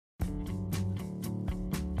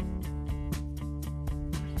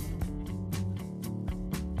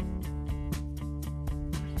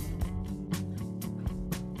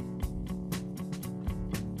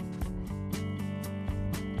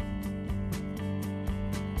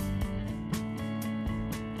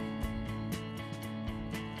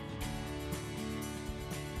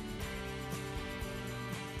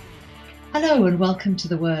Hello and welcome to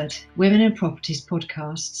The Word, Women in Properties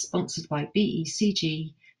podcast, sponsored by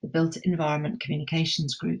BECG, the Built Environment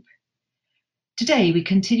Communications Group. Today we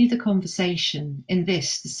continue the conversation in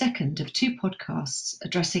this, the second of two podcasts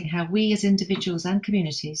addressing how we as individuals and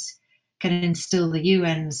communities can instil the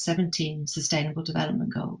UN's 17 Sustainable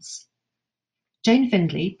Development Goals. Jane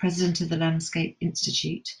Findlay, President of the Landscape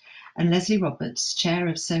Institute, and Leslie Roberts, Chair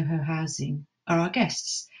of Soho Housing, are our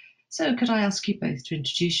guests. So could I ask you both to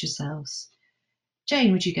introduce yourselves?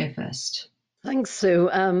 Jane, would you go first? Thanks, Sue.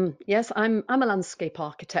 Yes, I'm a landscape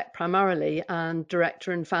architect primarily and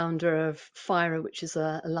director and founder of FIRA, which is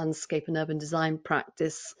a landscape and urban design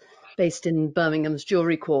practice based in Birmingham's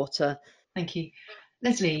Jewellery Quarter. Thank you.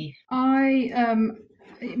 Leslie?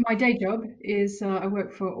 My day job is I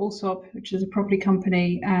work for Allsop, which is a property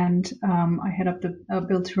company, and I head up the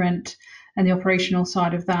build to rent and the operational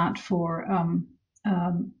side of that for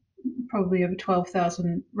probably over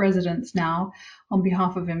 12,000 residents now on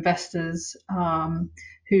behalf of investors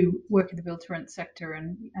who work in the build to rent sector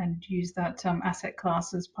and use that asset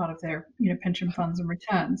class as part of their pension funds and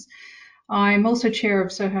returns. I'm also chair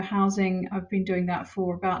of Soho Housing. I've been doing that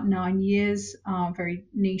for about 9 years, very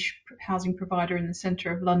niche housing provider in the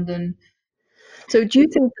centre of London. So do you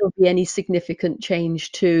think there'll be any significant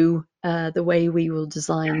change to the way we will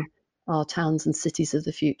design our towns and cities of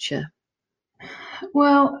the future?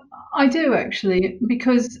 Well, I do actually,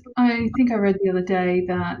 because I think I read the other day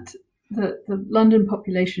that the London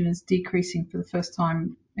population is decreasing for the first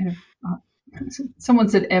time someone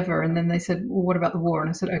said ever, and then they said, well, what about the war? And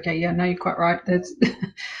I said, okay, yeah, no, you're quite right.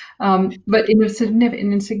 But in a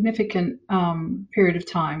significant period of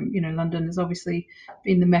time, London has obviously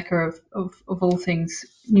been the mecca of all things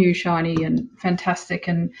new, shiny, and fantastic,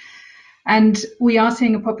 and we are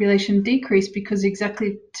seeing a population decrease because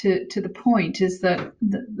exactly to the point is that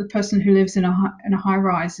the person who lives in a high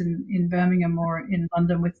rise in Birmingham or in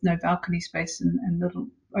London with no balcony space and little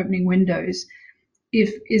opening windows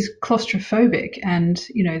is claustrophobic, and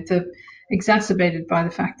the exacerbated by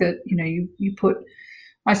the fact that you put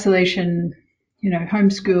isolation,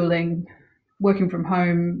 homeschooling, working from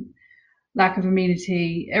home, lack of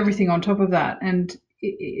amenity, everything on top of that, and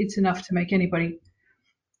it's enough to make anybody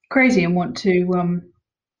crazy and want to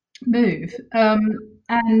move.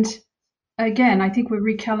 And again, I think we're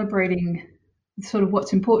recalibrating sort of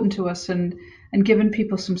what's important to us and given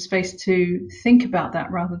people some space to think about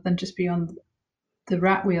that rather than just be on the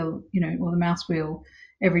rat wheel, or the mouse wheel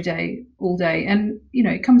every day, all day. And,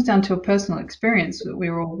 it comes down to a personal experience that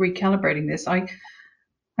we're all recalibrating this. I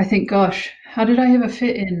think, gosh, how did I ever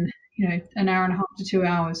fit in, an hour and a half to 2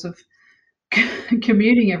 hours of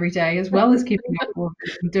commuting every day, as well as keeping up with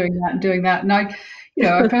and doing that. And I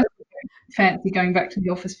personally don't fancy going back to the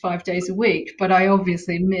office 5 days a week, but I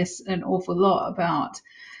obviously miss an awful lot about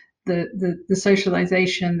the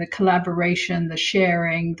socialization, the collaboration, the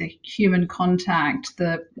sharing, the human contact,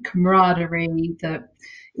 the camaraderie, the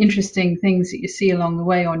interesting things that you see along the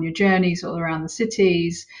way on your journeys all around the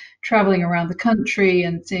cities, traveling around the country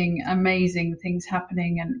and seeing amazing things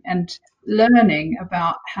happening and learning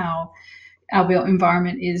about how our built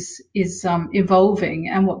environment is evolving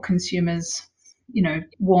and what consumers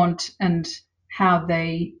want and how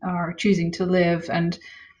they are choosing to live, and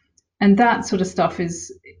that sort of stuff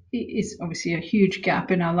is obviously a huge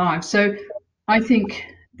gap in our lives. So I think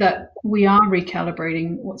that we are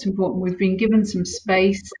recalibrating what's important. We've been given some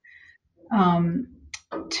space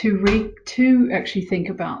to actually think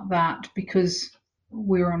about that because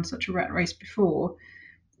we were on such a rat race before.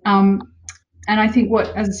 And I think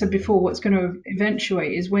as I said before, what's going to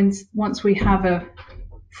eventuate is once we have the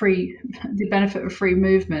benefit of free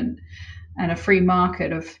movement and a free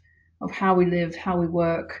market of how we live, how we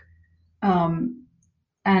work,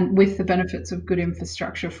 and with the benefits of good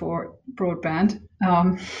infrastructure for broadband,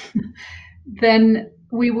 then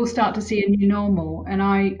we will start to see a new normal. And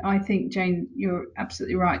I think, Jane, you're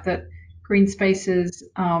absolutely right that green spaces,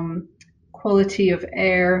 quality of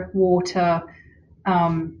air, water,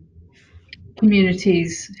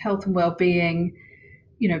 communities, health and well-being,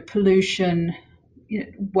 pollution,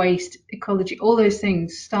 waste, ecology, all those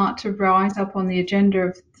things start to rise up on the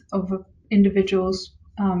agenda of individuals'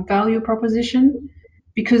 value proposition,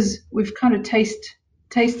 because we've kind of tasted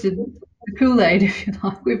the Kool-Aid, if you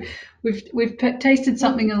like. We've tasted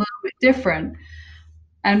something a little bit different,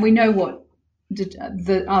 and we know what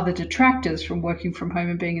are the detractors from working from home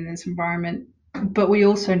and being in this environment, but we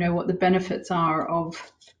also know what the benefits are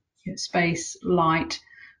of space, light,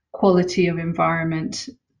 quality of environment,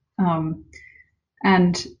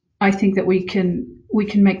 and I think that we can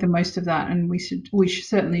make the most of that, and we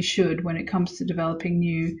certainly should when it comes to developing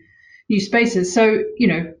new spaces. So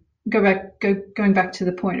going back to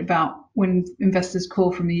the point about when investors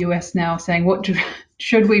call from the US now saying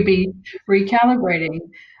should we be recalibrating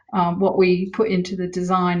what we put into the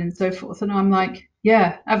design and so forth, and I'm like,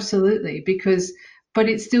 yeah, absolutely, but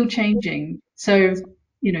it's still changing. So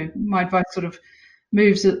my advice sort of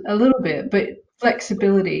moves a little bit, but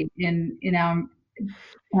flexibility in our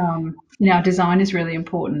design is really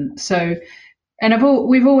important. So, and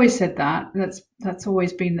we've always said that. That's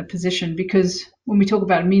always been the position, because when we talk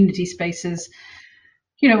about amenity spaces,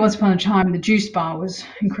 once upon a time the juice bar was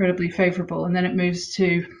incredibly favorable, and then it moves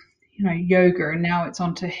to yoga, and now it's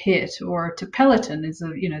on to HIIT or to Peloton is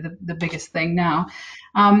the biggest thing now.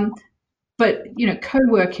 But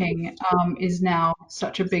co-working is now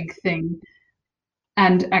such a big thing,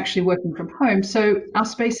 and actually working from home. So our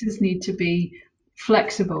spaces need to be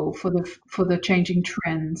flexible for the changing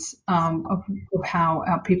trends of how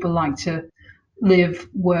our people like to live,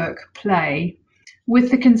 work, play,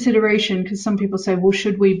 with the consideration, because some people say, well,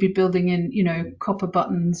 should we be building in, copper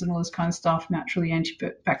buttons and all this kind of stuff, naturally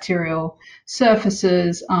antibacterial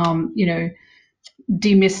surfaces,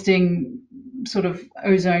 demisting sort of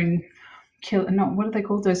ozone kill, not what are they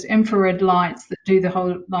called? Those infrared lights that do the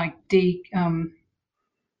whole that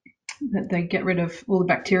they get rid of all the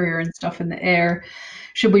bacteria and stuff in the air.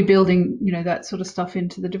 Should we building, that sort of stuff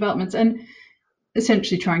into the developments, and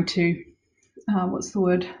essentially trying to, what's the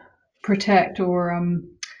word, protect or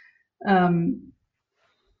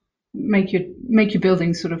make your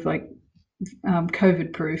building sort of like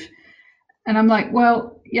COVID proof. And I'm like,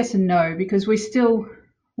 well, yes and no, because we still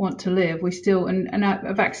want to live. We still, and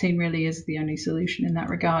a vaccine really is the only solution in that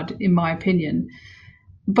regard, in my opinion.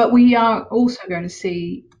 But we are also going to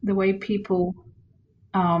see the way people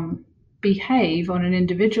behave on an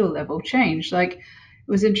individual level change. Like, it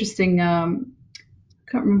was interesting. I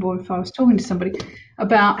can't remember if I was talking to somebody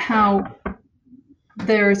about how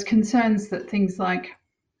there is concerns that things like,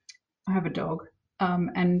 I have a dog,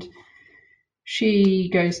 and she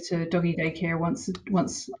goes to doggy daycare once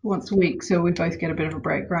a week, so we both get a bit of a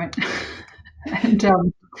break, right? and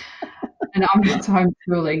and I'm not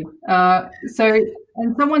homeschooling.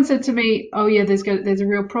 And someone said to me, "Oh yeah, there's a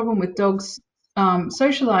real problem with dogs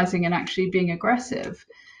socializing and actually being aggressive,"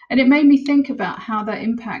 and it made me think about how that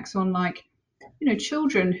impacts on, like,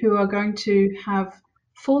 children who are going to have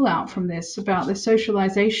fallout from this, about their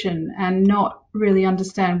socialization, and not really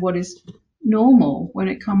understand what is normal when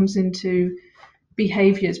it comes into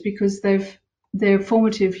behaviors, because their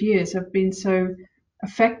formative years have been so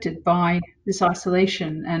affected by this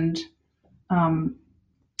isolation. And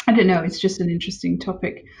I don't know, it's just an interesting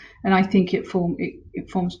topic, and I think it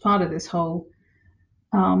forms part of this whole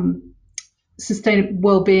sustainable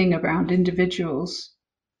well-being around individuals.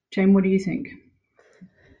 Jane, what do you think?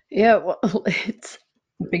 Yeah, well, it's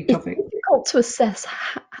A big topic. difficult to assess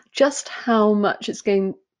just how much it's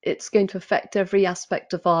going to affect every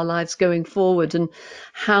aspect of our lives going forward, and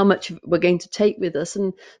how much we're going to take with us.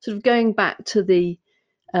 And sort of going back to the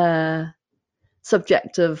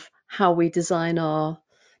subject of how we design our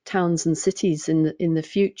towns and cities in the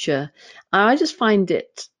future, I just find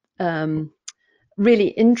it really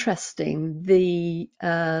interesting, the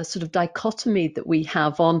sort of dichotomy that we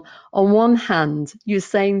have. On one hand, you're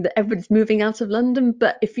saying that everybody's moving out of London,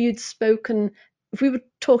 but if we were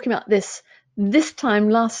talking about this time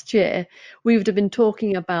last year, we would have been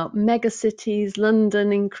talking about mega cities,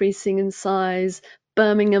 London increasing in size,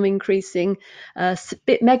 Birmingham increasing,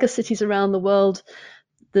 mega cities around the world,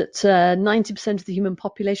 that 90% of the human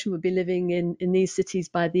population would be living in these cities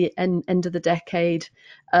by the end of the decade.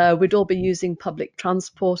 We'd all be using public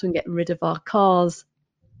transport and getting rid of our cars.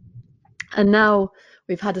 And now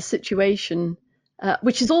we've had a situation,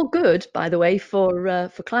 which is all good, by the way, for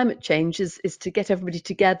climate change, is to get everybody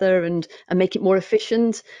together and make it more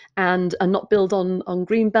efficient, and not build on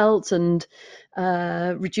green belts, and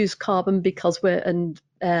reduce carbon and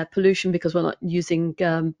pollution, because we're not using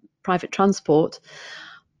private transport.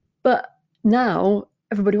 But now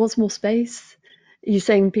everybody wants more space. You're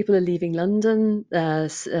saying people are leaving London.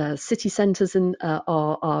 City centres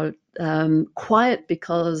are quiet,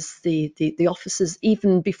 because the offices,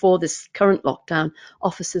 even before this current lockdown,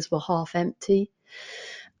 offices were half empty,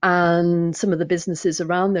 and some of the businesses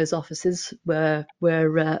around those offices were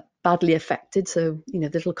badly affected. So,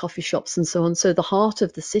 little coffee shops and so on. So the heart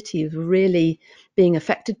of the city is really being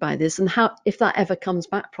affected by this. And how, if that ever comes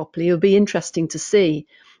back properly, it'll be interesting to see.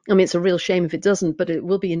 I mean, it's a real shame if it doesn't, but it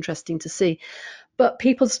will be interesting to see. But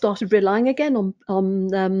people started relying again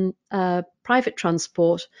on private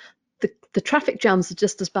transport. The traffic jams are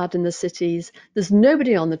just as bad in the cities. There's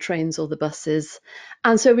nobody on the trains or the buses.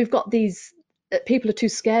 And so we've got these people are too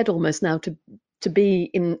scared almost now to be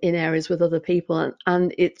in areas with other people,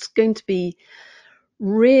 and it's going to be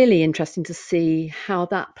really interesting to see how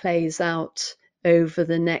that plays out over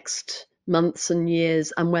the next months and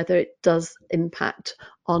years, and whether it does impact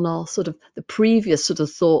on our sort of the previous sort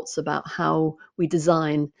of thoughts about how we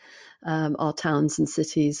design our towns and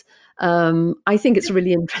cities. I think it's a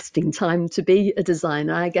really interesting time to be a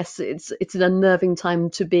designer. I guess it's an unnerving time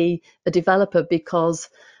to be a developer, because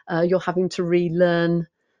you're having to relearn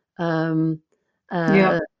um,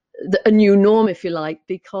 Yeah, uh, a new norm, if you like,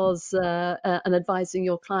 because and advising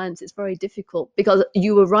your clients is very difficult, because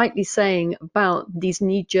you were rightly saying about these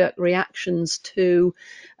knee-jerk reactions to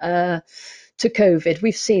COVID.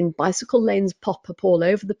 We've seen bicycle lanes pop up all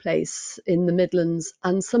over the place in the Midlands,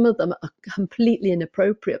 and some of them are completely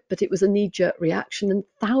inappropriate, but it was a knee-jerk reaction, and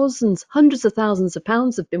thousands, hundreds of thousands of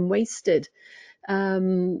pounds have been wasted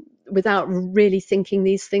without really thinking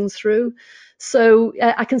these things through. So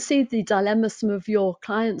I can see the dilemma some of your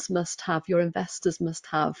clients must have, your investors must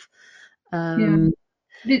have. yeah. Um,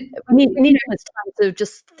 It, we you need know, this time to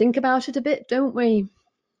just think about it a bit, don't we?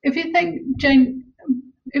 if you think, Jane,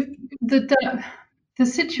 if the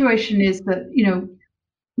situation is that,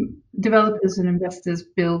 developers and investors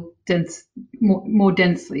build more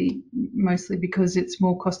densely, mostly because it's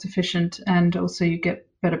more cost efficient, and also you get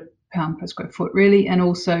better pound per square foot, really, and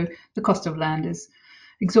also the cost of land is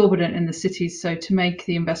exorbitant in the cities. So to make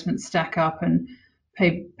the investment stack up and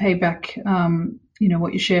pay back,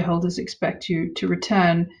 what your shareholders expect you to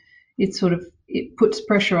return, it puts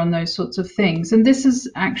pressure on those sorts of things. And this is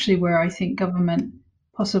actually where I think government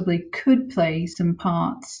possibly could play some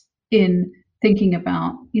parts in thinking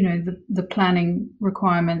about, the planning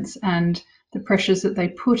requirements and the pressures that they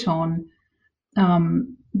put um,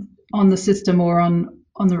 on the system, or on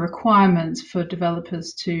the requirements for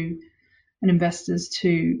developers to and investors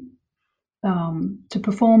to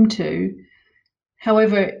perform to.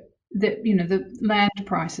 However, the land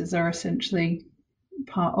prices are essentially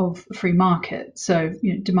part of a free market, so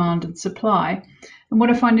demand and supply. And what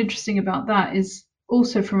I find interesting about that is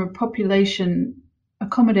also from a population,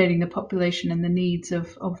 accommodating the population and the needs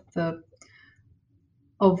of the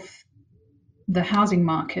housing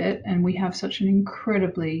market. And we have such an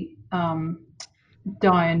incredibly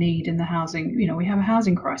dire need in the housing. We have a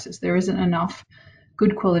housing crisis. There isn't enough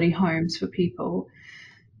good quality homes for people.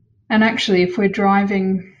 And actually, if we're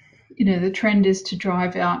driving, the trend is to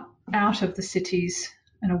drive out of the cities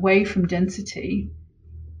and away from density.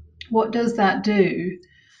 What does that do,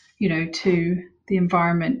 to the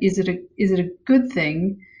environment? Is it a good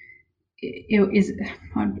thing? Is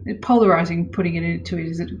polarizing putting it into it,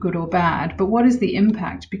 is it good or bad? But what is the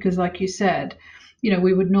impact? Because, like you said,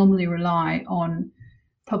 we would normally rely on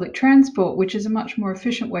public transport, which is a much more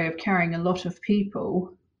efficient way of carrying a lot of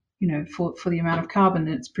people, for the amount of carbon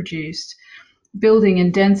that's produced. Building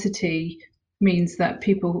in density means that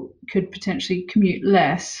people could potentially commute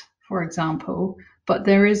less, for example, but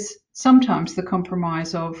there is sometimes the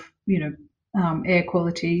compromise of, air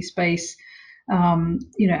quality, space,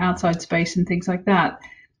 outside space and things like that.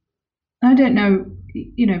 I don't know,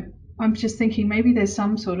 I'm just thinking maybe there's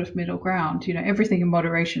some sort of middle ground, everything in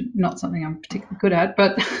moderation, not something I'm particularly good at,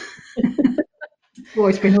 but it's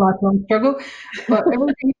always been a lifelong struggle. But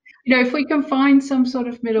everything, if we can find some sort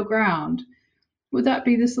of middle ground, would that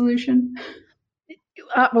be the solution?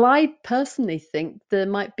 Well, I personally think there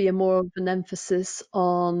might be a more of an emphasis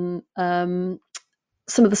on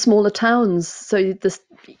some of the smaller towns. So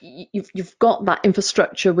you've got that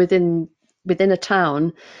infrastructure within a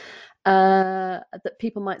town, that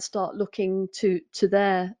people might start looking to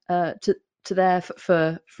there to there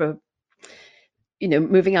for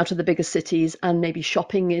moving out of the bigger cities and maybe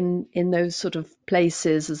shopping in those sort of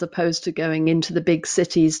places, as opposed to going into the big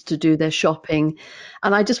cities to do their shopping.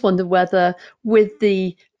 And I just wonder whether, with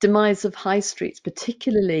the demise of high streets,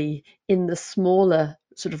 particularly in the smaller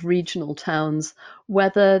sort of regional towns,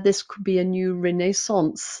 whether this could be a new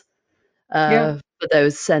renaissance Yeah, for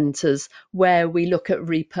those centres, where we look at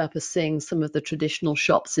repurposing some of the traditional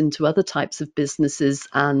shops into other types of businesses,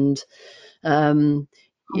 and um,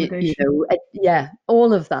 accommodation. yeah,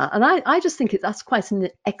 all of that. And I just think that's quite an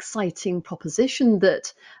exciting proposition,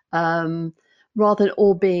 that rather than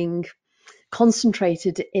all being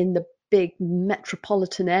concentrated in the big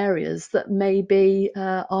metropolitan areas, that maybe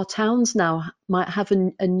our towns now might have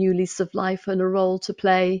a new lease of life and a role to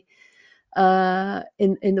play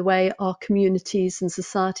in the way our communities and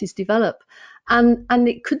societies develop. And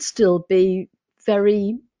it could still be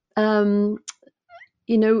very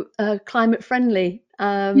climate friendly.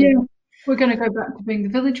 Yeah, we're going to go back to being the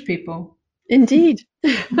village people. Indeed.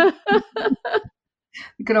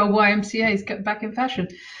 The good old YMCA's get back in fashion.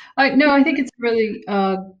 I think it's a really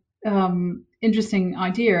interesting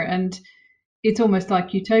idea, and it's almost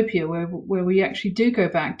like utopia where we actually do go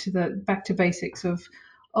back to basics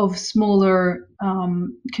of smaller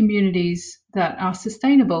communities that are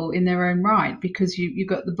sustainable in their own right, because you've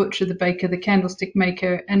got the butcher, the baker, the candlestick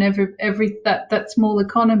maker, and every that small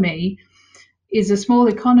economy is a small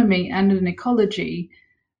economy and an ecology,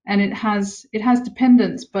 and it has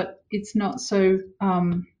dependence, but it's not so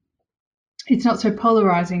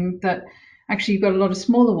polarizing that actually you've got a lot of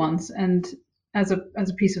smaller ones, and as a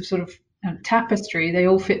piece of sort of tapestry, they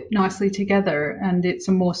all fit nicely together, and it's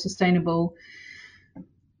a more sustainable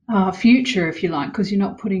future, if you like, because you're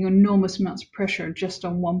not putting enormous amounts of pressure just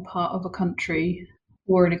on one part of a country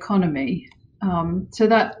or an economy. So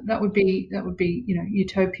that would be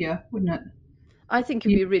utopia, wouldn't it? I think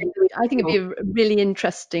it'd You, be I think it'd be a really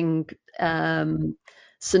interesting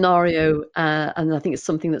scenario, and I think it's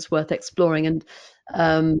something that's worth exploring. And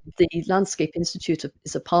the Landscape Institute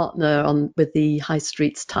is a partner with the High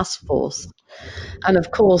Streets Task Force, and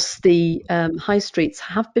of course, the high streets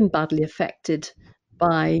have been badly affected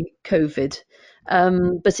by COVID.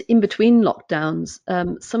 But in between lockdowns,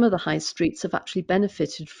 some of the high streets have actually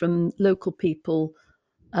benefited from local people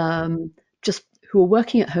just who are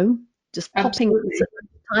working at home, just popping absolutely.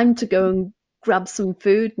 time to go and grab some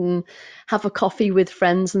food and have a coffee with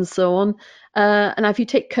friends and so on. And if you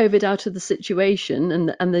take COVID out of the situation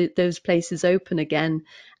and those places open again,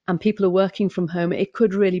 and people are working from home, it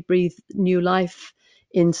could really breathe new life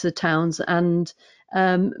into towns. And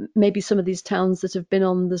maybe some of these towns that have been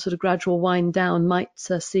on the sort of gradual wind down might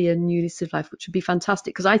see a new lease of life, which would be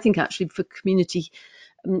fantastic. Because I think actually for community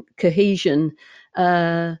cohesion,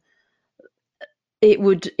 I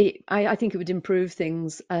think it would improve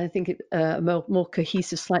things. I think more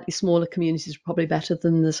cohesive, slightly smaller communities are probably better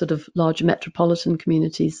than the sort of larger metropolitan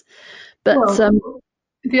communities. But Well,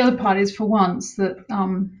 the other part is for once that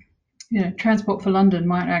Transport for London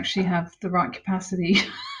might actually have the right capacity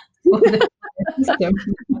for the system.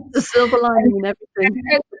 the silver lining and everything.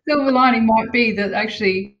 And the silver lining might be that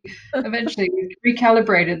actually, eventually, we've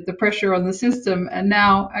recalibrated the pressure on the system, and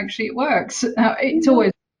now actually it works. It's Yeah.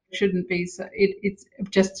 always shouldn't be. So it's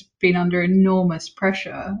just been under enormous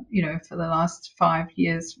pressure, for the last 5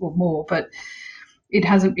 years or more, but it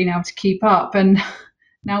hasn't been able to keep up. And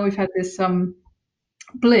now we've had this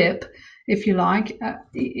blip, if you like.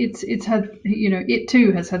 It's had, it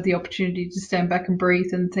too has had the opportunity to stand back and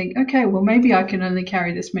breathe and think, okay, well, maybe I can only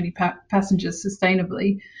carry this many passengers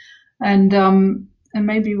sustainably, and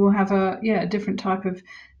maybe we'll have a different type of,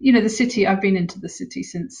 the city. I've been into the city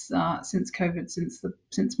since COVID,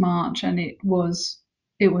 since March, and it was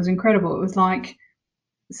incredible. It was like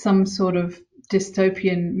some sort of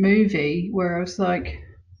dystopian movie where I was like,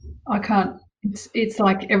 I can't. It's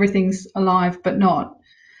like everything's alive but not.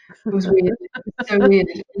 It was weird. It was so weird.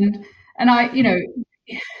 And I,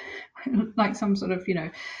 like some sort of,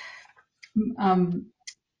 um,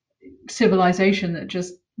 civilization that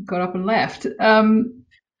just got up and left. And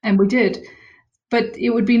we did. But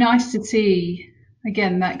it would be nice to see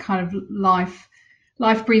again that kind of life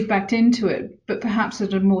breathed back into it, but perhaps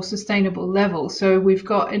at a more sustainable level. So we've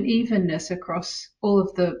got an evenness across all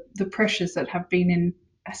of the pressures that have been in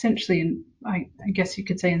essentially in, I guess you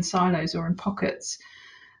could say, in silos or in pockets.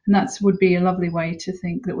 And that would be a lovely way to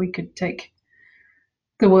think that we could take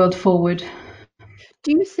the world forward.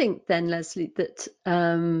 Do you think then, Leslie, that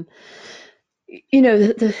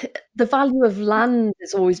the value of land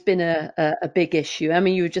has always been a big issue? I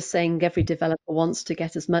mean, you were just saying every developer wants to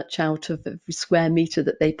get as much out of every square meter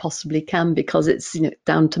that they possibly can because it's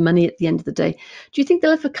down to money at the end of the day. Do you think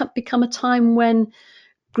there'll ever become a time when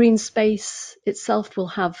green space itself will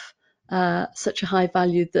have such a high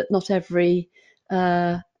value that not every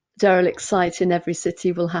derelict site in every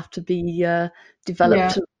city will have to be Yeah,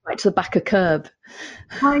 developed right to the back of curb?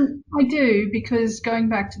 I I do, because going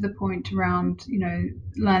back to the point around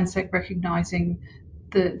Landsec recognizing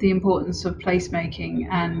the importance of placemaking,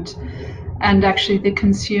 and actually the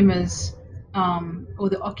consumers, or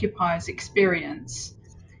the occupiers experience.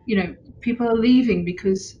 People are leaving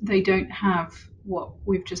because they don't have what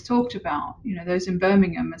we've just talked about. Those in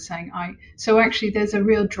Birmingham are saying, I. So actually, there's a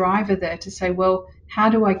real driver there to say, well, how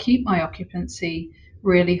do I keep my occupancy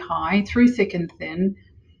really high through thick and thin,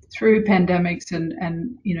 through pandemics and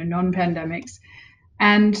non-pandemics,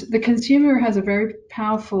 and the consumer has a very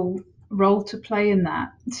powerful role to play in that.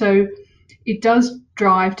 So it does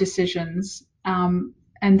drive decisions.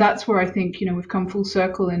 And that's where I think we've come full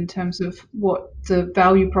circle in terms of what the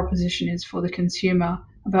value proposition is for the consumer,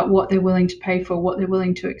 about what they're willing to pay for, what they're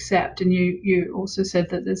willing to accept. And you also said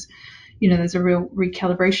that there's there's a real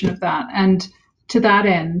recalibration of that. And to that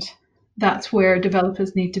end, that's where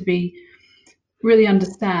developers need to be really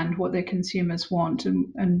understand what their consumers want,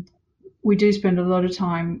 and we do spend a lot of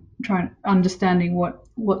time understanding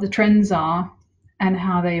what the trends are and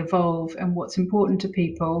how they evolve and what's important to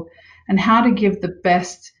people and how to give the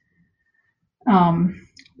best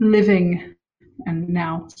living and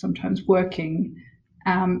now sometimes working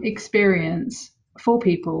experience for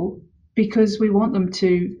people, because we want them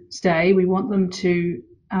to stay. We want them to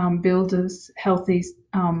build a healthy,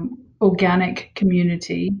 organic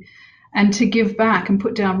community and to give back and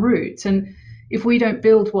put down roots. And if we don't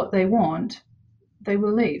build what they want, they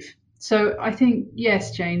will leave. So I think,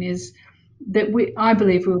 yes, Jane, is that I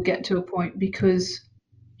believe we'll get to a point, because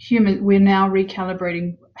we're now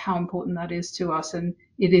recalibrating how important that is to us, and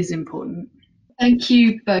it is important. Thank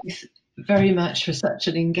you both very much for such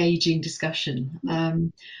an engaging discussion.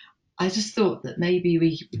 I just thought that maybe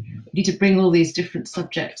we need to bring all these different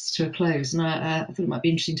subjects to a close, and I thought it might be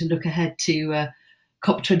interesting to look ahead to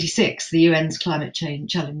COP26, the UN's Climate Change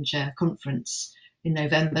Challenge conference in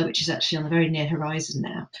November, which is actually on the very near horizon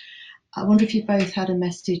now. I wonder if you both had a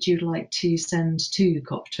message you'd like to send to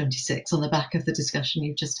COP26 on the back of the discussion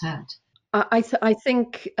you've just had. I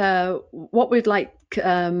think what we'd like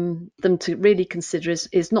them to really consider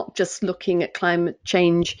is not just looking at climate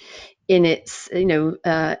change in its,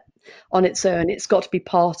 on its own. It's got to be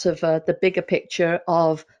part of the bigger picture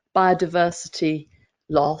of biodiversity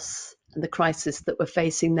loss and the crisis that we're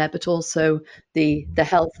facing there, but also the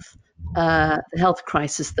health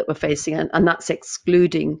crisis that we're facing, and that's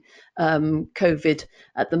excluding COVID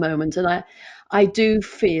at the moment. And I do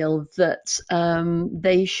feel that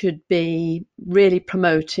they should be really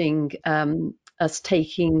promoting us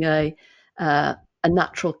taking a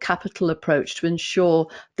natural capital approach to ensure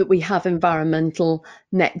that we have environmental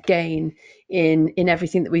net gain in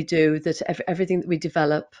everything that we do, that everything that we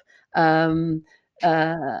develop, and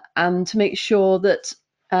to make sure that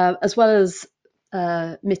as well as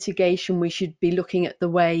mitigation, we should be looking at the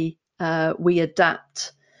way we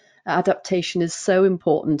adapt. Adaptation is so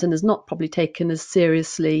important and is not probably taken as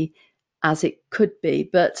seriously as it could be,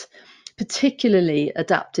 but particularly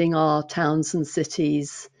adapting our towns and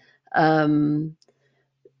cities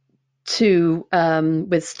to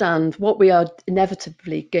withstand what we are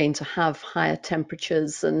inevitably going to have: higher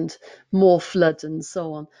temperatures and more flood and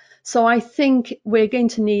so on. So I think we're going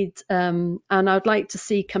to need, and I'd like to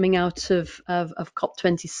see coming out of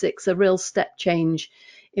COP26 a real step change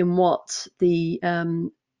in what the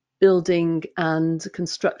building and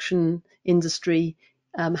construction industry,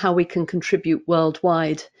 how we can contribute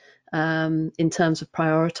worldwide in terms of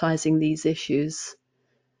prioritising these issues.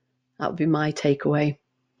 That would be my takeaway.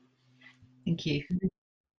 Thank you.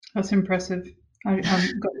 That's impressive. I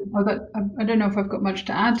don't know if I've got much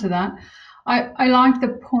to add to that. I like the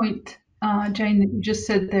point, Jane, that you just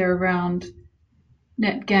said there around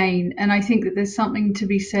net gain, and I think that there's something to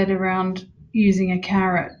be said around using a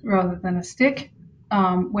carrot rather than a stick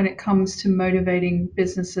when it comes to motivating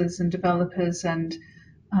businesses and developers and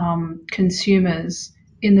consumers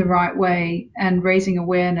in the right way, and raising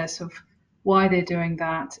awareness of why they're doing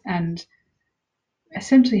that, and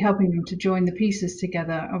essentially helping them to join the pieces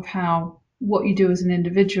together of how what you do as an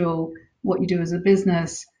individual, what you do as a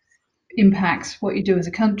business, impacts what you do as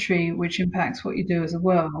a country, which impacts what you do as a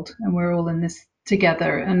world. And we're all in this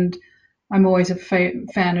together. And I'm always a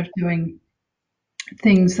fan of doing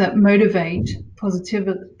things that motivate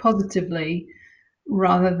positively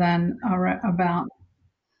rather than are about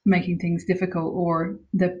making things difficult or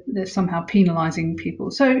they're somehow penalizing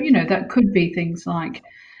people. So, that could be things like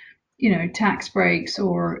tax breaks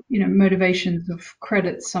or motivations of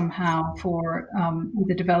credits somehow for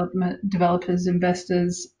the developers,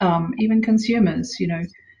 investors, even consumers.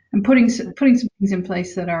 And putting some things in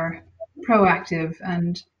place that are proactive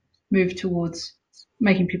and move towards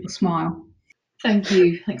making people smile. Thank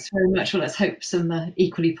you. Thanks very much. Well, let's hope some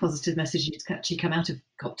equally positive messages actually come out of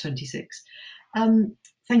COP26.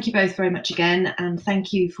 Thank you both very much again, and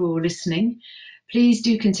thank you for listening. Please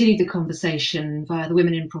do continue the conversation via the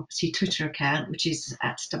Women in Property Twitter account, which is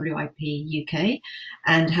at WIP UK,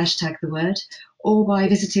 and hashtag the word, or by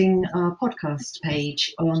visiting our podcast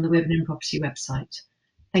page on the Women in Property website.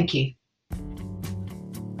 Thank you.